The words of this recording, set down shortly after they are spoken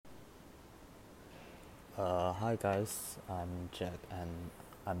Hi guys, I'm Jack and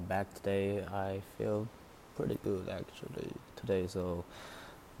I'm back today. I feel pretty good actually today, so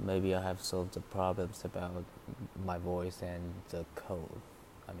maybe I have solved the problems about my voice and the cold.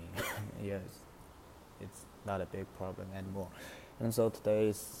 I mean, yes, it's not a big problem anymore. And so today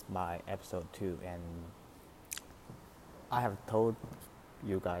is my episode 2, and I have told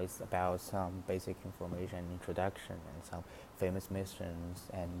you guys about some basic information, introduction, and some famous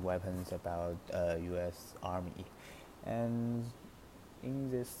missions and weapons about U.S. Army. And in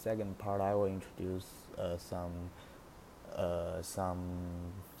this second part, I will introduce some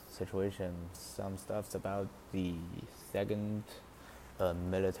situations, some stuffs about the second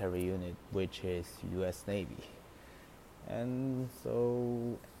military unit, which is U.S. Navy. And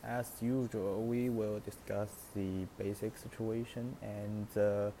so, as usual, we will discuss the basic situation and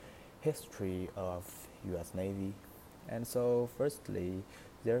the history of U.S. Navy. And so, firstly,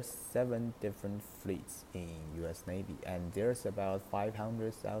 there's 7 different fleets in U.S. Navy, and there's about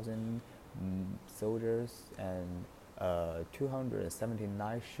 500,000 soldiers and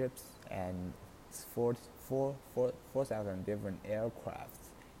 279 ships and 4,000 different aircrafts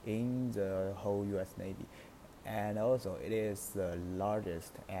in the whole U.S. Navy. And also, it is the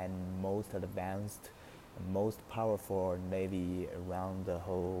largest and most advanced, most powerful navy around the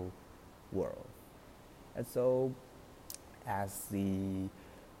whole world. And so, as the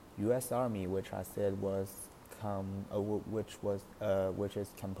U.S. Army, which I said was which is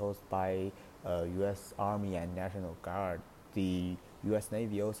composed by U.S. Army and National Guard. The U.S.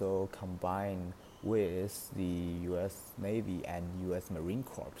 Navy also combined with the U.S. Navy and U.S. Marine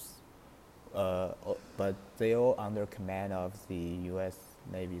Corps, but they all under command of the U.S.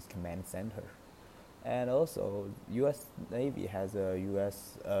 Navy's command center. And also, U.S. Navy has a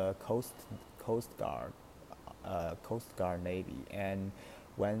U.S. Coast Guard Navy, and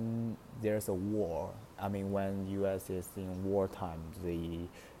when there's a war, I mean, when U.S. is in wartime, the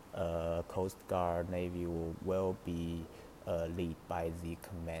Coast Guard Navy will be led by the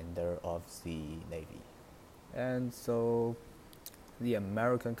commander of the Navy. And so the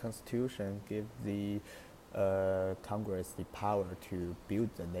American Constitution gives the Congress the power to build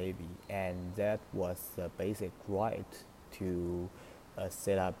the Navy, and that was the basic right to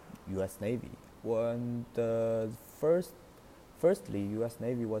set up U.S. Navy. When the firstly, U.S.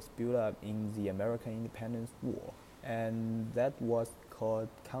 Navy was built up in the American Independence War, and that was called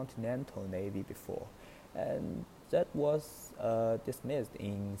Continental Navy before, and that was dismissed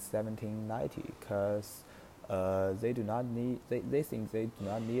in 1790 because they think they do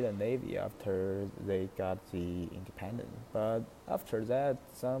not need a navy after they got the independence. But after that,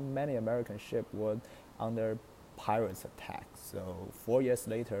 many American ships were under pirates attack. So 4 years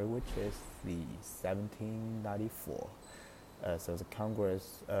later, which is the 1794, so the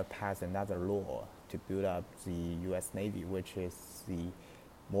Congress passed another law to build up the U.S. Navy, which is the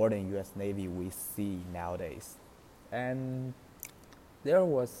modern U.S. Navy we see nowadays. And there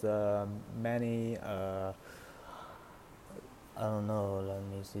was many I don't know. Let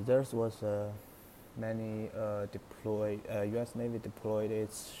me see. There was many deployed. U.S. Navy deployed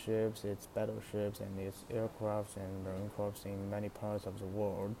its ships, its battleships, and its aircrafts and marine corps in many parts of the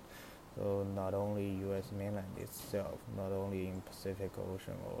world. So not only U.S. mainland itself, not only in Pacific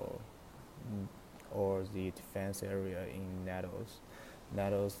Ocean or the defense area in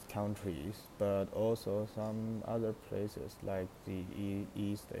NATO's countries, but also some other places like the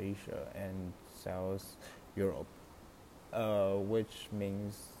East Asia and South Europe, which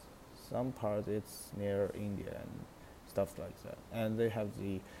means some parts it's near India and stuff like that. And they have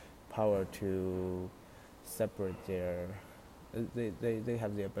the power to separate they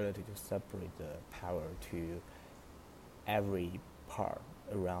have the ability to separate the power to every part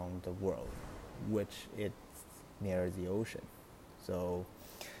around the world, which it's near the ocean. So,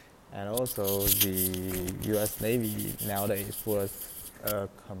 and also the U.S. Navy nowadays was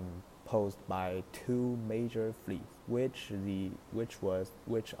composed by 2 major fleets, which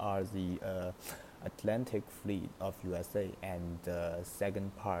are the Atlantic Fleet of USA, and the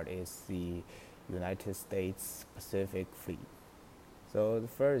second part is the United States Pacific Fleet. So the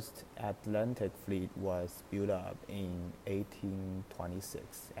first Atlantic Fleet was built up in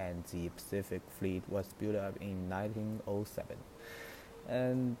 1826, and the Pacific Fleet was built up in 1907.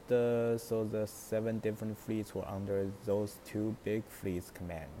 And so the 7 different fleets were under those 2 big fleets'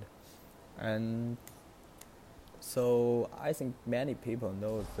 command. And so I think many people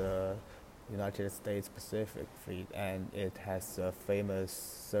know the United States Pacific Fleet, and it has the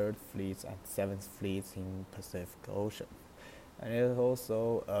famous 3rd Fleet and 7th Fleets in Pacific Ocean. And it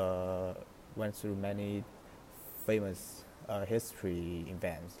also went through many famous history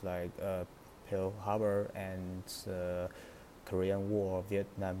events like Pearl Harbor and Korean War,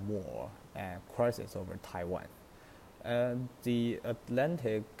 Vietnam War, and crisis over Taiwan. And the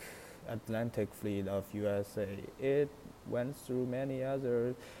Atlantic Fleet of USA, it went through many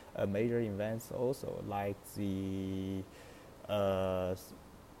other major events also, like uh,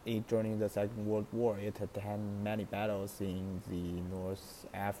 during the Second World War, it attended many battles in the North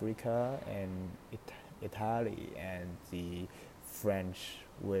Africa and Italy and the French,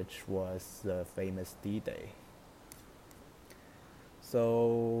 which was the famous D-Day.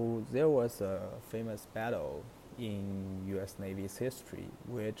 So there was a famous battle in U.S. Navy's history,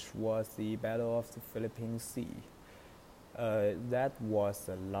 which was the Battle of the Philippine Sea. That was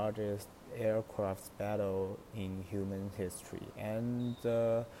the largest aircraft battle in human history, and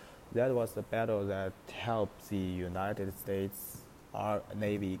that was the battle that helped the United States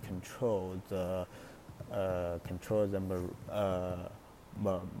Navy control the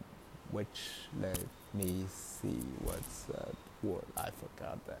which, let me see what's that word, I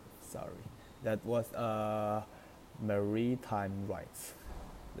forgot that, sorry. That was maritime rights.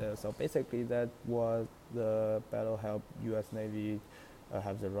 So basically, that was the battle helped U.S. Navy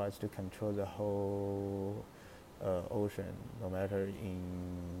have the rights to control the whole ocean, no matter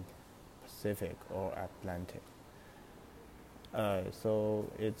in Pacific or Atlantic. So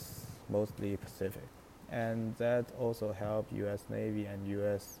it's mostly Pacific, and that also helped U.S. Navy and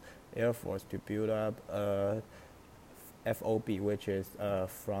U.S. Air Force to build up FOB, which is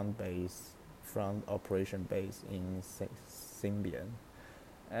front operation base in Symbian.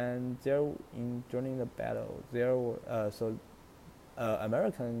 And during the battle,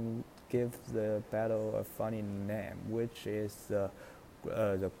 American give the battle a funny name, which is the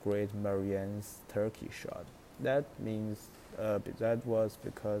Great Marianas Turkey Shot. That means that was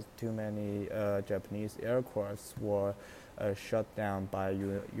because too many Japanese aircrafts were shot down by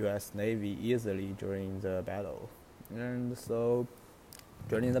U.S. Navy easily during the battle, and so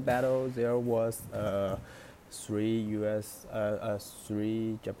during the battle there was three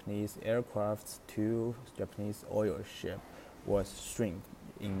Japanese aircrafts, two Japanese oil ship was shrink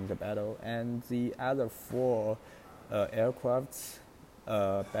in the battle, and the other four aircrafts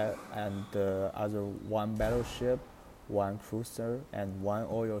and the other one battleship, one cruiser, and one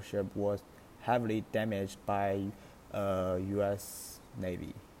oil ship was heavily damaged by U.S.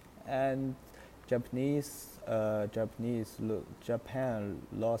 Navy, and Japan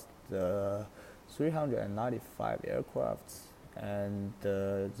lost 395 aircrafts, and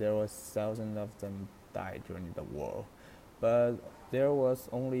there was thousands of them died during the war. But there was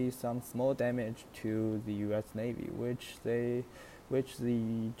only some small damage to the U.S. Navy, which the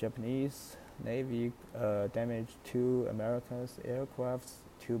Japanese Navy damaged two American aircrafts,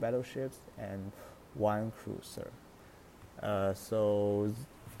 two battleships, and one cruiser. So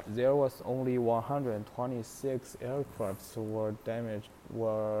there was only 126 aircrafts were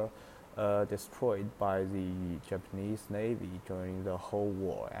destroyed by the Japanese Navy during the whole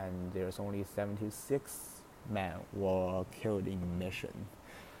war, and there's only 76 men were killed in mission.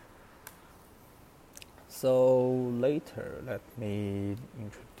 So later, let me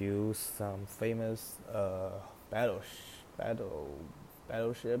introduce some famous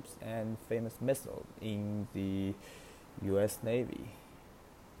battleships and famous missiles in the U.S. Navy.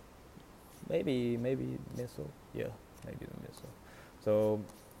 Maybe missile, yeah, maybe the missile. So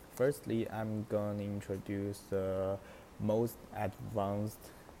firstly, I'm going to introduce the most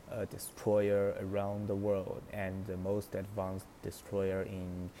advanced destroyer around the world and the most advanced destroyer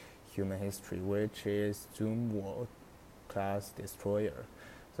in human history, which is Zumwalt class destroyer.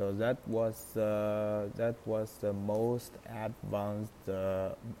 So that was the most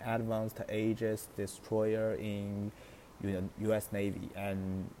advanced Aegis destroyer in U.S. Navy,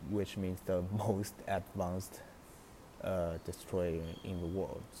 and which means the most advanced destroyer in the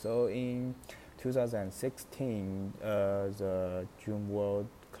world. So in 2016, the Zumwalt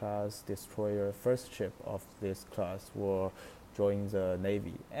class destroyer, first ship of this class, will join the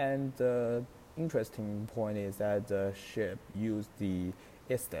Navy. And the interesting point is that the ship used the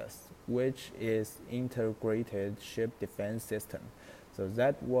ISTAS, which is Integrated Ship Defense System. So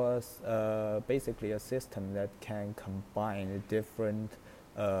that was basically a system that can combine different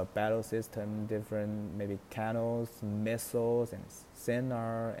battle system, different maybe cannons, missiles, and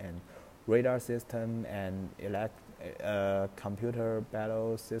sonar and radar system and computer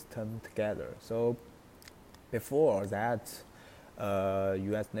battle system together. So before that,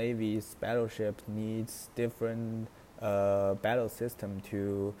 U.S. Navy's battleships needs different battle system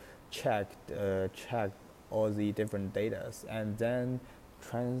to check all the different data, and then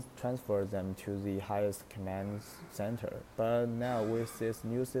transfer them to the highest command center. But now with this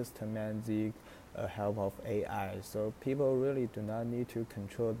new system and the help of AI, so people really do not need to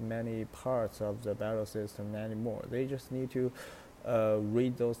control many parts of the battle system anymore. They just need to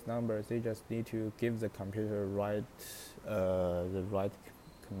read those numbers. They just need to give the computer the right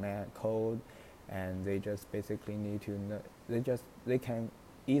command code, and they just basically need to know, they can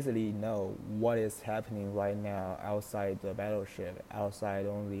easily know what is happening right now outside the battleship, outside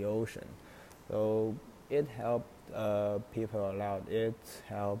on the ocean. So it helped people a lot. It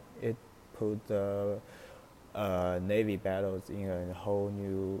put the Navy battles in a whole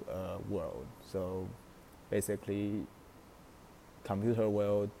new world. So basically, computer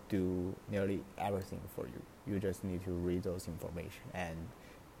will do nearly everything for you. You just need to read those information and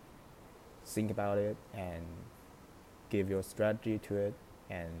think about it and give your strategy to it,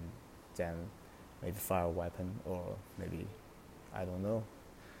 and then maybe fire a weapon, or maybe, I don't know.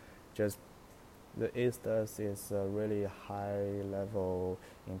 Just the ISTAS is a really high level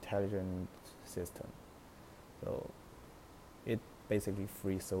intelligent system. So it basically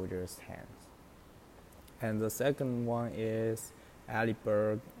frees soldiers' hands. And the second one is Arleigh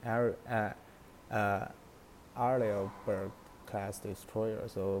class destroyer.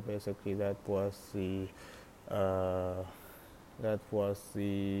 So basically that was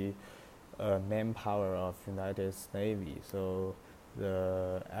the manpower of United States Navy. So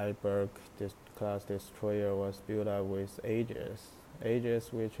the Arleigh class destroyer was built up with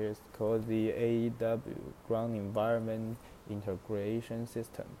Aegis, which is called the AEW, Ground Environment Integration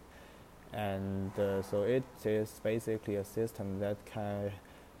System. And so it is basically a system that can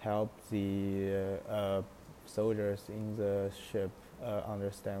help the soldiers in the ship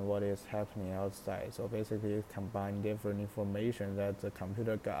understand what is happening outside. So basically it combines different information that the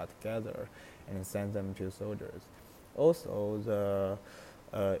computer got together and send them to soldiers. Also,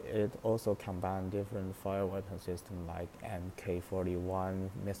 it also combines different fire weapon systems like Mk-41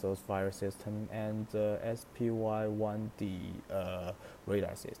 missiles fire system and SPY-1D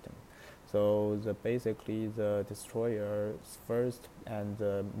radar system. So basically the destroyer's first and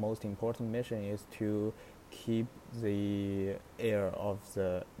most important mission is to keep the air of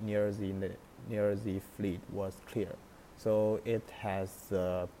the near the fleet was clear. So it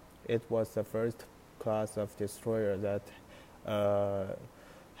was the first class of destroyer that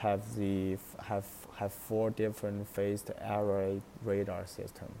have 4 different phased array radar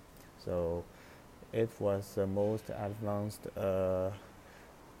system. So it was the most advanced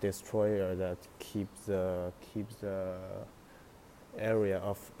destroyer that keeps the area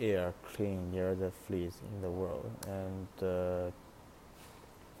of air clean near the fleet in the world, and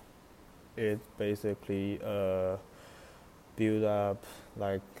it basically built up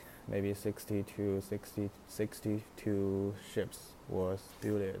like maybe 62 ships was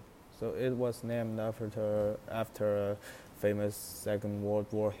built. So it was named after a famous Second World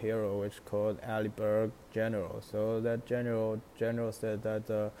War hero, which called Arleigh General. So that general said that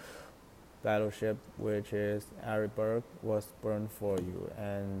the battleship, which is Arleigh, was burned for you,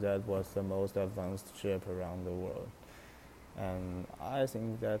 and that was the most advanced ship around the world. And I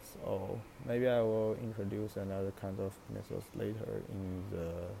think that's all. Maybe I will introduce another kind of missiles later in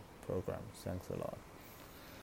the program. Thanks a lot.